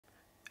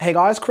Hey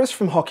guys, Chris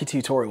from Hockey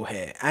Tutorial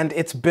here, and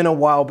it's been a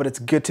while, but it's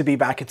good to be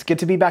back. It's good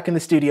to be back in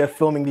the studio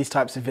filming these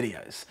types of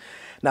videos.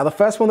 Now, the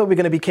first one that we're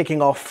going to be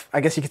kicking off,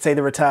 I guess you could say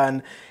the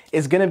return,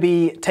 is going to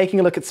be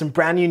taking a look at some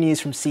brand new news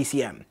from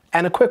CCM.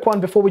 And a quick one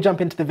before we jump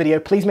into the video,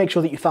 please make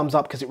sure that you thumbs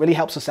up because it really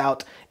helps us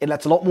out. It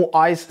lets a lot more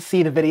eyes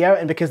see the video,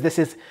 and because this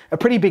is a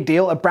pretty big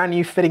deal, a brand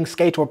new fitting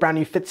skate or a brand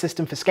new fit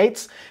system for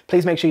skates,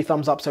 please make sure you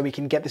thumbs up so we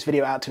can get this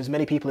video out to as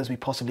many people as we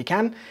possibly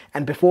can.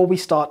 And before we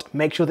start,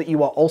 make sure that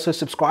you are also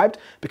subscribed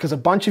because a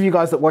bunch of you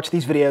guys that watch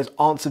these videos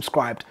aren't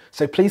subscribed.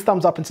 So please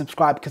thumbs up and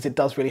subscribe because it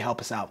does really help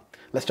us out.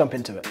 Let's jump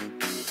into it.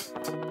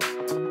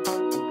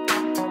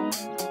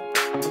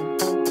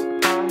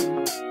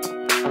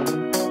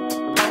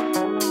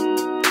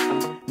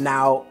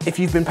 Now, if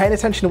you've been paying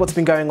attention to what's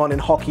been going on in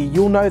hockey,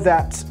 you'll know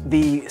that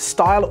the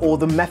style or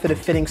the method of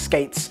fitting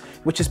skates,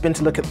 which has been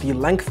to look at the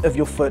length of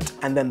your foot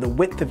and then the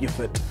width of your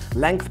foot.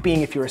 Length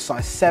being if you're a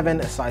size 7,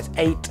 a size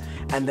 8,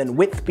 and then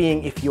width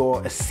being if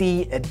you're a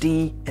C, a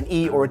D, an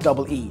E, or a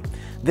double E.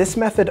 This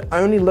method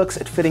only looks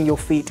at fitting your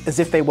feet as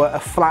if they were a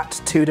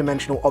flat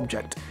two-dimensional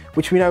object,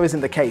 which we know isn't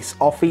the case.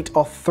 Our feet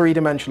are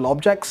three-dimensional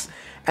objects,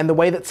 and the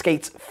way that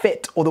skates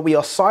fit, or that we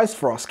are sized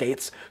for our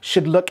skates,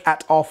 should look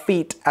at our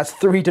feet as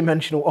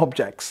three-dimensional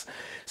objects.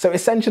 So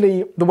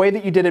essentially, the way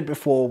that you did it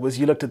before was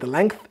you looked at the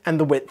length and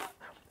the width,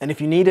 and if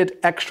you needed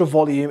extra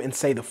volume in,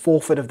 say, the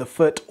forefoot of the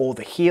foot or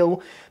the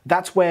heel,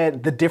 that's where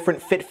the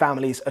different fit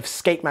families of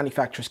skate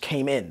manufacturers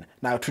came in.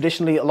 Now,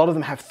 traditionally, a lot of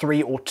them have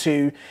 3 or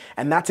 2,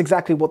 and that's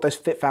exactly what those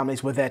fit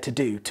families were there to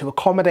do, to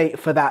accommodate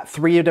for that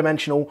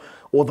three-dimensional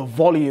or the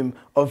volume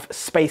of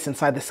space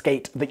inside the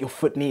skate that your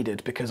foot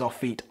needed because our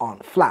feet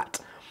aren't flat.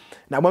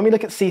 Now, when we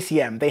look at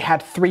CCM, they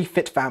had 3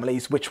 fit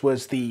families, which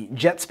was the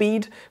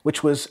Jetspeed,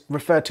 which was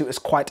referred to as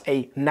quite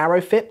a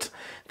narrow fit.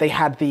 They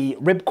had the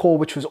Ribcor,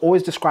 which was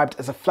always described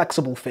as a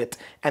flexible fit,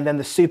 and then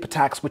the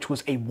SuperTax, which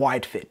was a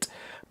wide fit.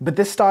 But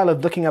this style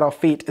of looking at our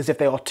feet as if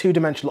they are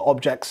two-dimensional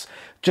objects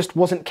just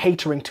wasn't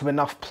catering to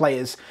enough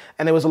players,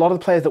 and there was a lot of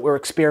players that were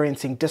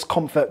experiencing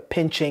discomfort,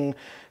 pinching,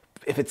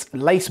 if it's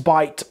lace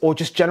bite, or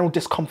just general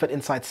discomfort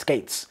inside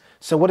skates.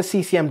 So what has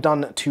CCM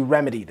done to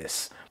remedy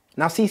this?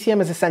 Now, CCM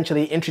has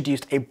essentially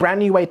introduced a brand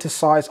new way to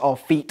size our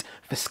feet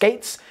for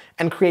skates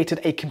and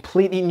created a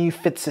completely new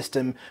fit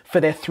system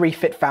for their 3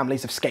 fit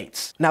families of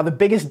skates. Now, the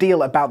biggest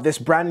deal about this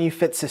brand new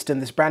fit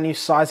system, this brand new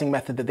sizing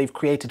method that they've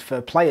created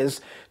for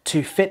players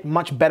to fit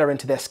much better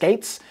into their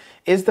skates,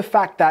 is the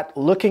fact that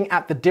looking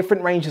at the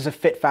different ranges of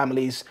fit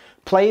families,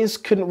 players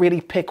couldn't really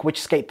pick which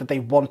skate that they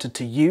wanted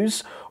to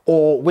use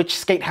or which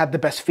skate had the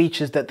best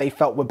features that they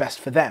felt were best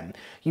for them.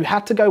 You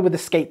had to go with a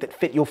skate that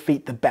fit your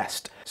feet the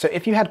best. So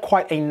if you had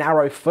quite a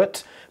narrow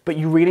foot, but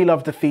you really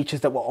loved the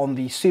features that were on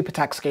the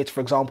SuperTax skates,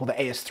 for example, the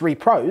AS3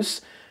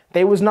 Pros,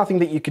 there was nothing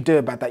that you could do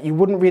about that. You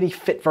wouldn't really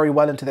fit very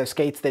well into those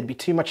skates. There'd be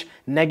too much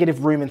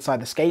negative room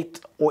inside the skate,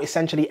 or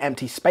essentially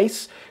empty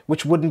space,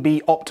 which wouldn't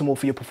be optimal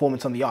for your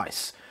performance on the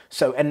ice.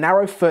 So a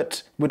narrow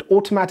foot would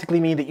automatically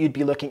mean that you'd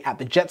be looking at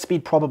the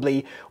Jetspeed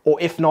probably, or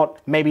if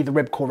not, maybe the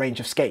Ribcor range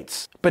of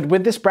skates. But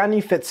with this brand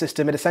new fit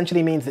system, it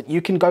essentially means that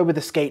you can go with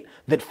a skate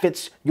that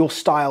fits your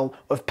style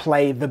of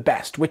play the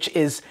best, which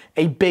is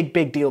a big,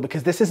 big deal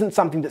because this isn't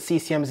something that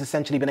CCM has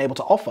essentially been able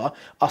to offer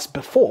us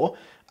before,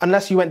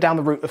 unless you went down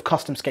the route of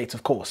custom skates,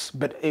 of course.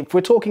 But if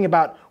we're talking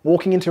about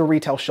walking into a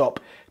retail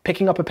shop,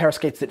 picking up a pair of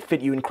skates that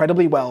fit you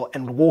incredibly well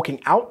and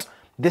walking out,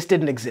 this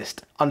didn't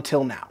exist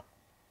until now.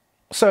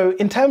 So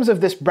in terms of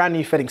this brand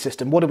new fitting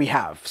system, what do we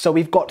have? So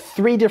we've got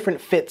 3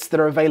 different fits that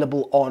are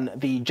available on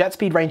the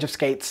Jetspeed range of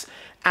skates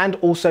and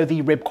also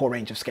the Ribcor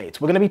range of skates.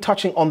 We're going to be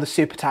touching on the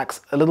SuperTax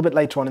a little bit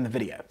later on in the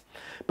video.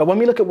 But when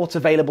we look at what's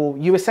available,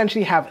 you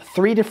essentially have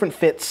 3 different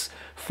fits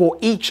for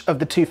each of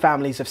the 2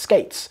 families of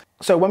skates.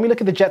 So when we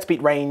look at the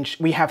Jetspeed range,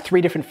 we have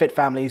 3 different fit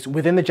families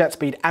within the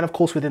Jetspeed and of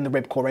course within the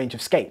Ribcor range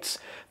of skates.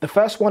 The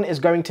first one is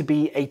going to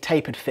be a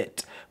tapered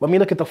fit. When we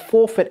look at the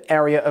forefoot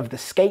area of the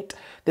skate,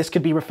 this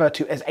could be referred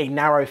to as a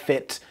narrow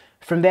fit.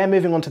 From there,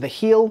 moving on to the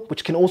heel,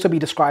 which can also be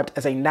described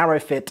as a narrow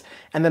fit.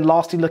 And then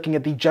lastly, looking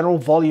at the general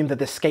volume that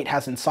the skate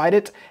has inside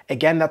it,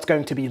 again, that's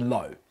going to be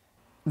low.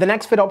 The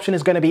next fit option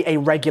is going to be a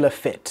regular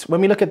fit.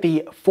 When we look at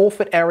the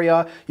forefoot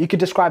area, you could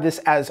describe this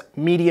as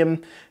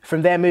medium.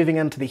 From there, moving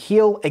into the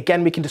heel,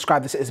 again, we can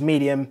describe this as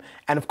medium.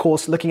 And of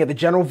course, looking at the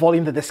general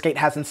volume that the skate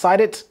has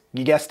inside it,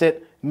 you guessed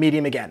it,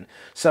 medium again.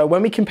 So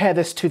when we compare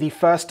this to the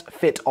first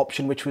fit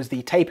option, which was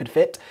the tapered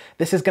fit,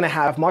 this is going to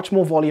have much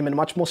more volume and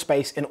much more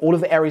space in all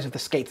of the areas of the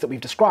skates that we've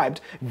described,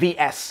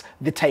 VS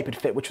the tapered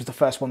fit, which was the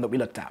first one that we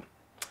looked at.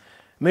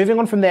 Moving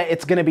on from there,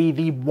 it's going to be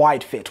the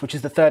wide fit, which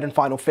is the third and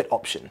final fit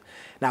option.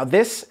 Now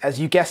this, as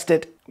you guessed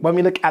it, when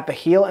we look at the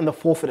heel and the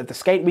forefoot of the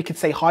skate, we could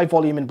say high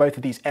volume in both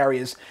of these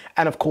areas.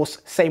 And of course,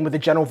 same with the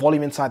general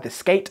volume inside the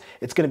skate,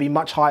 it's going to be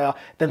much higher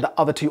than the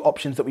other 2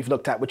 options that we've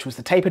looked at, which was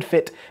the tapered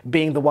fit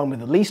being the one with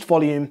the least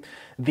volume,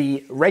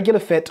 the regular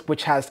fit,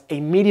 which has a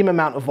medium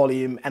amount of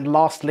volume, and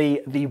lastly,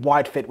 the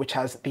wide fit, which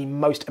has the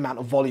most amount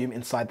of volume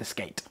inside the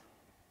skate.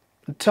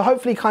 To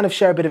hopefully kind of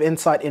share a bit of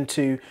insight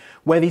into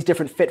where these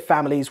different fit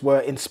families were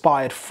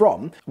inspired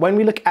from, when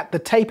we look at the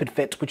tapered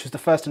fit, which was the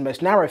first and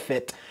most narrow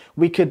fit,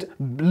 we could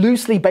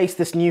loosely base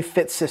this new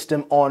fit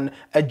system on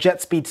a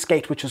Jetspeed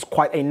skate, which was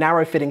quite a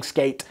narrow fitting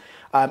skate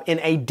in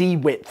a D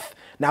width.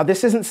 Now,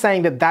 this isn't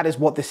saying that that is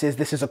what this is.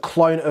 This is a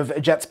clone of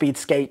a Jetspeed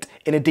skate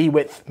in a D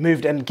width,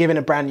 moved and given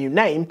a brand new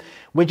name.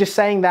 We're just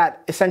saying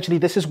that essentially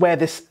this is where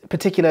this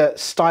particular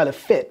style of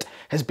fit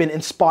has been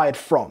inspired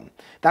from.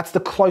 That's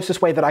the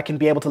closest way that I can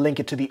be able to link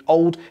it to the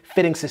old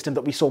fitting system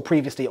that we saw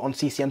previously on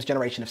CCM's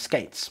generation of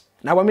skates.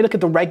 Now, when we look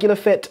at the regular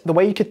fit, the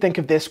way you could think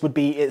of this would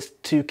be is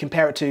to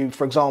compare it to,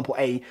 for example,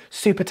 a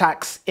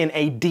SuperTax in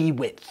a D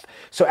width.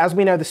 So as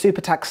we know, the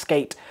SuperTax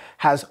skate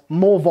has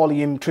more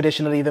volume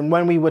traditionally than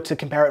when we were to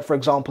compare it, for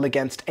example,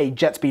 against a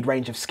Jetspeed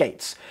range of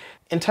skates.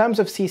 In terms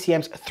of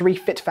CCM's 3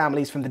 fit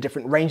families from the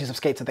different ranges of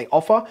skates that they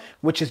offer,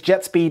 which is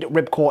Jetspeed,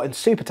 Ribcor, and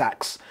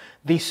SuperTax,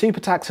 the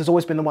SuperTax has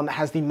always been the one that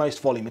has the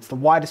most volume. It's the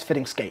widest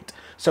fitting skate.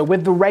 So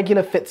with the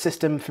regular fit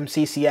system from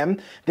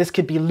CCM, this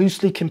could be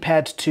loosely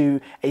compared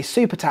to a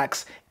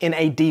SuperTax in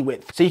a D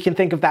width. So you can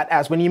think of that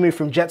as when you move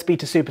from Jetspeed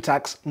to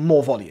SuperTax,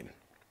 more volume.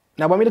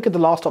 Now, when we look at the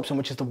last option,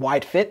 which is the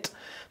wide fit,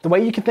 the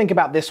way you can think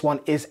about this one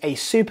is a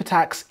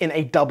SuperTax in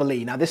a double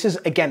E. Now, this is,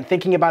 again,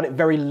 thinking about it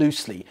very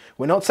loosely.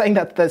 We're not saying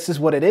that this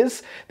is what it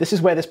is. This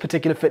is where this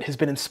particular fit has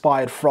been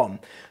inspired from.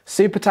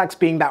 SuperTax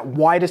being that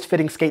widest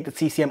fitting skate that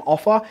CCM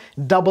offer,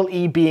 double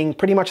E being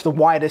pretty much the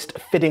widest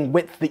fitting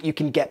width that you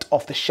can get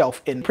off the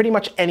shelf in pretty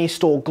much any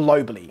store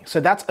globally.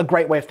 So that's a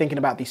great way of thinking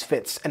about these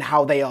fits and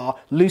how they are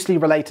loosely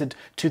related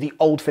to the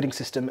old fitting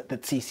system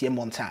that CCM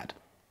once had.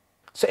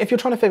 So if you're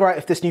trying to figure out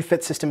if this new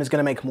fit system is going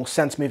to make more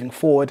sense moving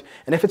forward,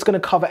 and if it's going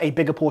to cover a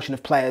bigger portion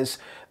of players,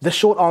 the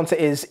short answer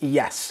is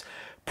yes.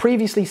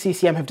 Previously,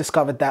 CCM have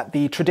discovered that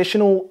the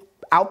traditional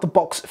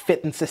out-the-box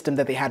fit and system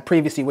that they had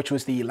previously, which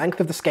was the length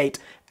of the skate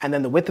and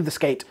then the width of the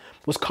skate,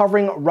 was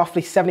covering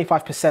roughly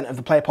 75% of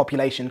the player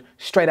population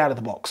straight out of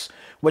the box,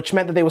 which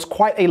meant that there was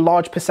quite a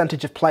large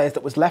percentage of players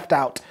that was left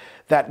out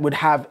that would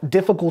have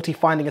difficulty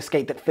finding a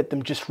skate that fit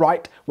them just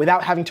right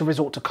without having to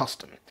resort to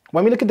custom.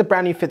 When we look at the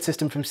brand new fit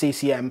system from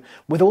CCM,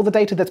 with all the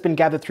data that's been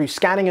gathered through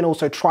scanning and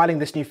also trialing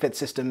this new fit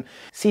system,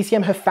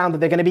 CCM have found that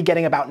they're going to be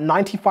getting about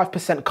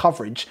 95%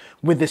 coverage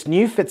with this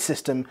new fit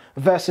system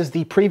versus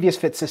the previous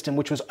fit system,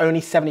 which was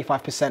only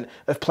 75%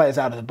 of players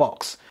out of the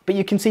box. But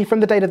you can see from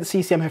the data that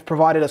CCM have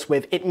provided us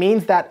with, it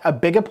means that a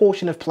bigger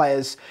portion of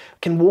players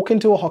can walk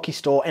into a hockey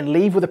store and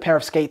leave with a pair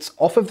of skates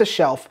off of the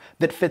shelf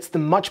that fits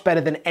them much better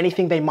than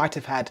anything they might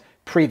have had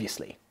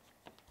previously.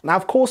 Now,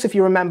 of course, if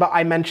you remember,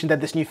 I mentioned that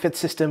this new fit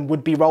system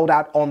would be rolled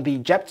out on the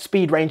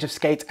Jetspeed range of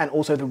skates and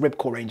also the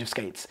Ribcor range of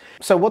skates.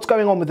 So what's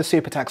going on with the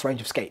SuperTax range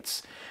of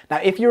skates? Now,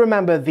 if you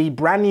remember, the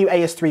brand new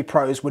AS3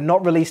 Pros were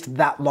not released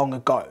that long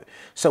ago.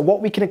 So what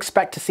we can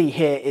expect to see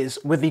here is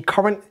with the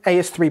current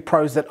AS3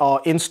 Pros that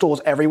are in stores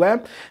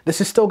everywhere,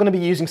 this is still going to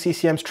be using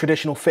CCM's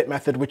traditional fit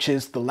method, which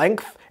is the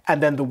length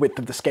and then the width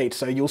of the skate.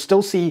 So you'll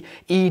still see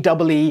E,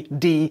 double E,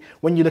 D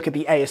when you look at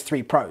the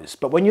AS3 Pros.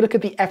 But when you look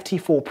at the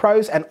FT4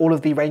 Pros and all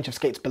of the range of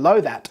skates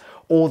below that,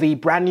 or the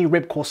brand new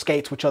Ribcor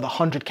skates, which are the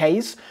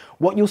 100Ks,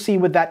 what you'll see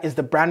with that is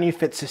the brand new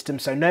fit system.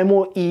 So no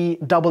more E,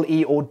 double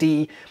E, or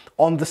D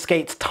on the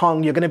skate's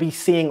tongue. You're going to be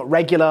seeing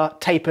regular,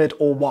 tapered,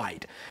 or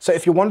wide. So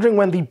if you're wondering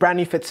when the brand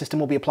new fit system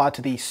will be applied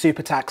to the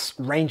SuperTax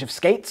range of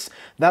skates,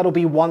 that'll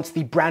be once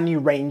the brand new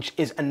range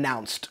is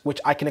announced, which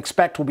I can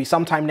expect will be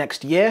sometime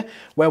next year,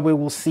 where we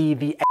will see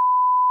the...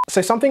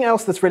 So something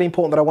else that's really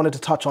important that I wanted to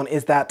touch on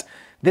is that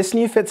this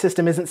new fit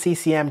system isn't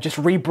CCM just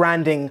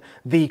rebranding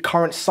the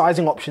current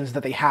sizing options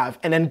that they have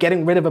and then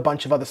getting rid of a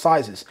bunch of other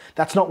sizes.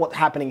 That's not what's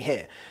happening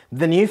here.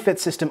 The new fit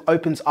system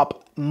opens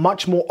up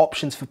much more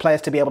options for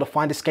players to be able to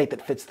find a skate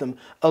that fits them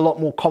a lot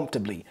more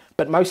comfortably.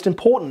 But most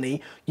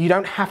importantly, you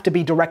don't have to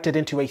be directed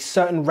into a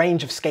certain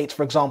range of skates,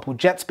 for example,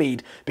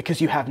 Jetspeed,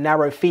 because you have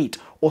narrow feet,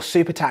 or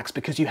SuperTax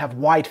because you have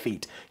wide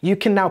feet. You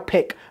can now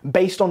pick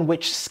based on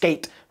which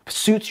skate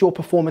suits your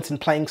performance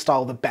and playing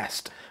style the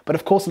best. But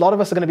of course, a lot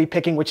of us are going to be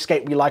picking which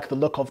skate we like the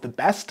look of the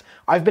best.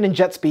 I've been in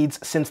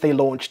Jetspeeds since they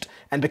launched,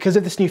 and because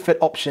of this new fit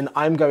option,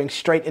 I'm going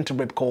straight into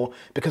Ribcor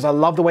because I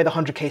love the way the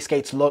 100K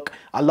skates look.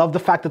 I love the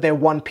fact that they're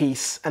one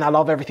piece, and I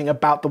love everything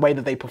about the way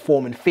that they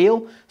perform and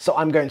feel, so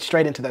I'm going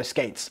straight into those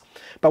skates.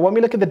 But when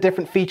we look at the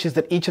different features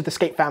that each of the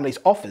skate families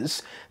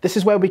offers, this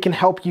is where we can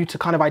help you to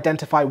kind of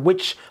identify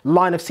which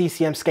line of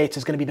CCM skates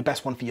is going to be the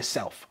best one for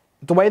yourself.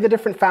 The way the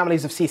different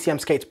families of CCM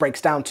skates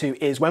breaks down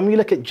to is when we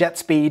look at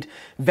Jetspeed,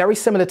 very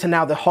similar to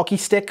now the hockey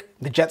stick,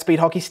 the Jetspeed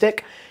hockey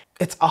stick,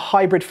 it's a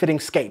hybrid fitting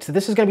skate. So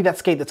this is going to be that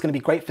skate that's going to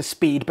be great for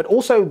speed, but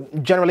also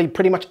generally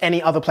pretty much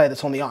any other player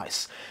that's on the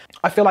ice.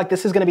 I feel like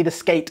this is going to be the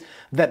skate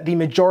that the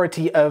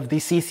majority of the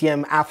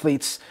CCM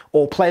athletes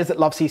or players that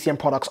love CCM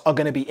products are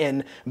going to be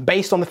in,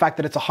 based on the fact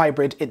that it's a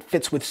hybrid. It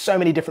fits with so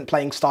many different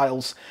playing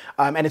styles,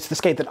 and it's the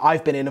skate that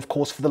I've been in, of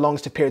course, for the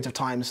longest of periods of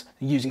times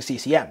using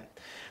CCM.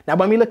 Now,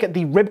 when we look at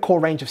the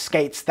Ribcor range of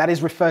skates, that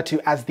is referred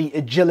to as the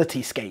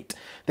agility skate.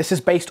 This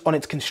is based on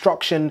its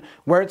construction,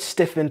 where it's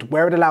stiffened,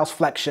 where it allows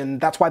flexion.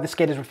 That's why the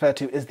skate is referred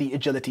to as the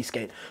agility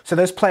skate. So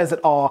those players that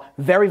are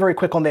very, very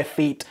quick on their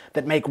feet,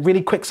 that make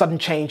really quick sudden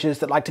changes,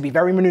 that like to be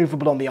very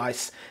maneuverable on the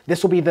ice,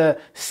 this will be the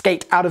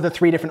skate out of the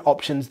 3 different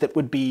options that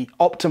would be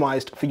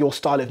optimized for your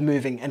style of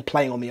moving and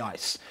playing on the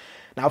ice.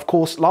 Now, of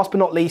course, last but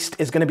not least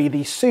is going to be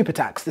the Super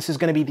Tax. This is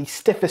going to be the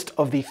stiffest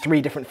of the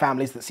 3 different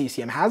families that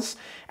CCM has,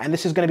 and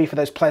this is going to be for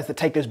those players that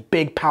take those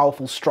big,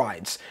 powerful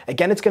strides.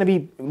 Again, it's going to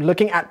be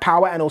looking at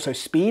power and also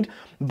speed,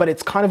 but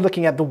it's kind of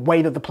looking at the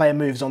way that the player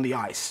moves on the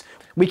ice.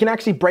 We can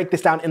actually break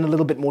this down in a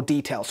little bit more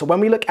detail. So when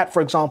we look at,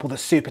 for example, the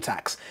Super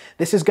Tax,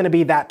 this is going to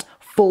be that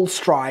full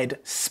stride,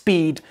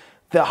 speed.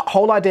 The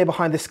whole idea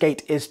behind the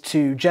skate is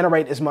to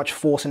generate as much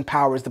force and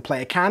power as the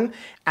player can,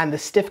 and the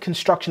stiff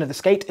construction of the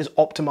skate is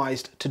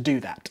optimized to do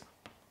that.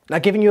 Now,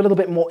 giving you a little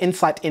bit more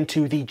insight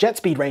into the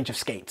Jetspeed range of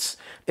skates,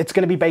 it's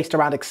going to be based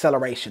around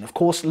acceleration. Of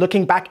course,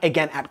 looking back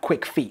again at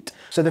quick feet.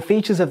 So the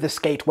features of the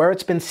skate, where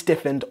it's been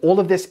stiffened, all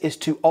of this is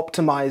to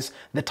optimize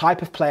the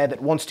type of player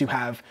that wants to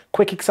have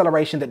quick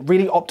acceleration, that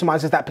really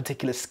optimizes that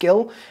particular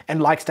skill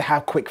and likes to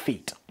have quick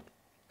feet.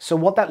 So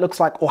what that looks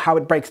like, or how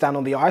it breaks down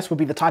on the ice, would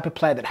be the type of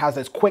player that has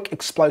those quick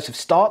explosive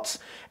starts,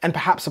 and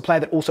perhaps a player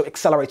that also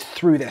accelerates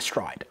through their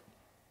stride.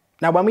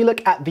 Now, when we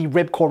look at the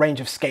Ribcor range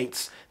of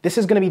skates, this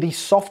is going to be the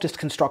softest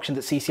construction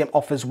that CCM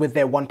offers with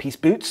their one-piece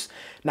boots.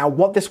 Now,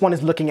 what this one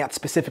is looking at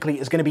specifically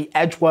is going to be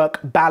edge work,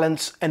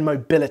 balance, and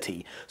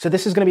mobility. So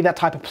this is going to be that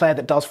type of player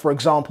that does, for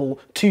example,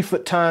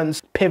 2-foot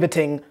turns,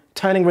 pivoting,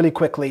 turning really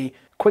quickly,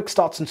 quick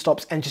starts and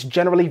stops, and just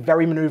generally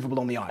very maneuverable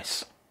on the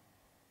ice.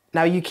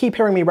 Now, you keep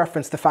hearing me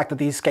reference the fact that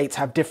these skates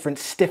have different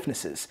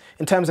stiffnesses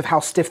in terms of how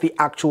stiff the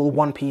actual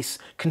one-piece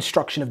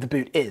construction of the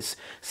boot is.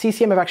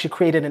 CCM have actually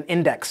created an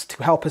index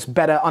to help us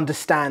better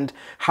understand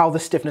how the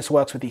stiffness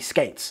works with these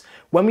skates.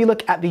 When we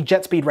look at the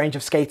Jetspeed range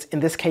of skates, in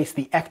this case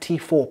the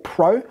FT4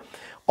 Pro,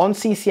 on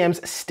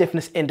CCM's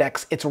stiffness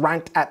index, it's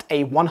ranked at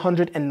a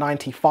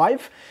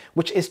 195,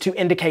 which is to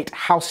indicate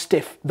how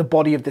stiff the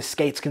body of the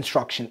skate's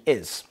construction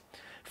is.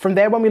 From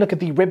there, when we look at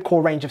the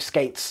Ribcor range of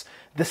skates,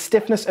 the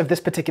stiffness of this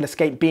particular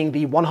skate, being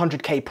the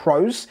 100K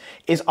Pros,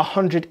 is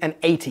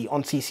 180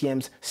 on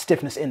CCM's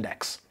stiffness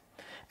index.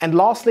 And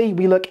lastly,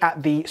 we look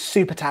at the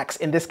Super Tax,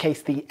 in this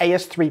case the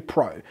AS3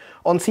 Pro.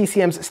 On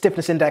CCM's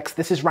stiffness index,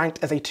 this is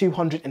ranked as a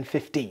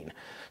 215.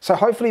 So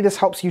hopefully this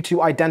helps you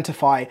to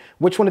identify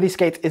which one of these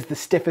skates is the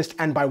stiffest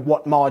and by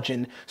what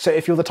margin. So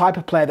if you're the type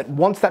of player that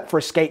wants that for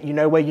a skate, you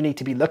know where you need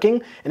to be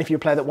looking. And if you're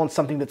a player that wants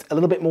something that's a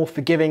little bit more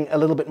forgiving, a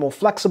little bit more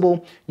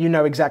flexible, you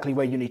know exactly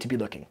where you need to be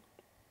looking.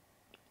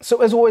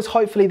 So as always,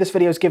 hopefully this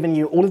video has given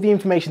you all of the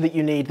information that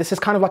you need. This is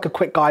kind of like a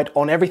quick guide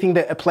on everything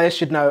that a player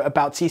should know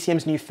about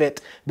CCM's new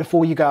fit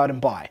before you go out and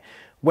buy.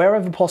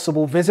 Wherever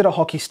possible, visit a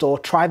hockey store,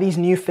 try these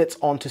new fits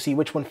on to see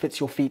which one fits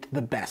your feet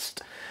the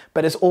best.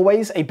 But as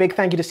always, a big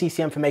thank you to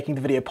CCM for making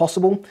the video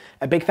possible.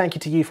 A big thank you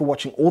to you for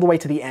watching all the way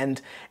to the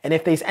end. And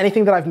if there's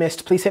anything that I've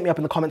missed, please hit me up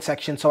in the comment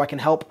section so I can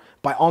help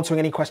by answering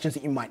any questions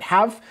that you might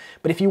have.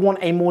 But if you want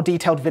a more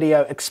detailed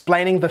video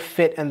explaining the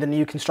fit and the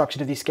new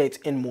construction of these skates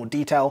in more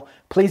detail,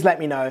 please let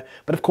me know.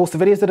 But of course, the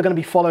videos that are going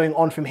to be following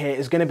on from here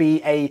is going to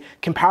be a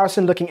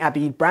comparison looking at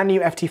the brand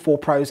new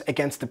FT4 Pros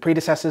against the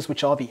predecessors,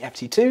 which are the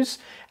FT2s.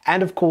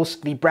 And of course,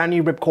 the brand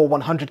new Ribcor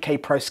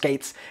 100K Pro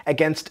skates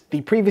against the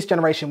previous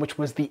generation, which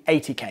was the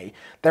 80K.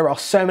 There are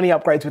so many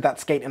upgrades with that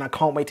skate and I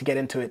can't wait to get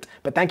into it.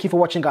 But thank you for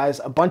watching, guys.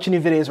 A bunch of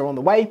new videos are on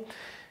the way.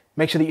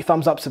 Make sure that you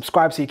thumbs up,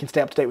 subscribe so you can stay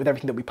up to date with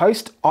everything that we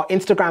post. Our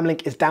Instagram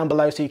link is down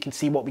below so you can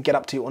see what we get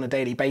up to on a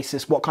daily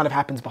basis, what kind of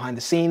happens behind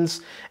the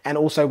scenes. And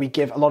also we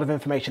give a lot of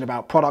information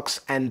about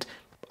products and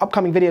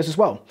upcoming videos as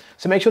well.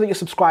 So make sure that you're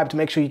subscribed, to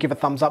make sure you give a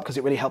thumbs up because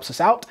it really helps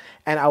us out.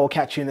 And I will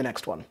catch you in the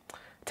next one.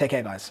 Take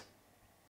care, guys.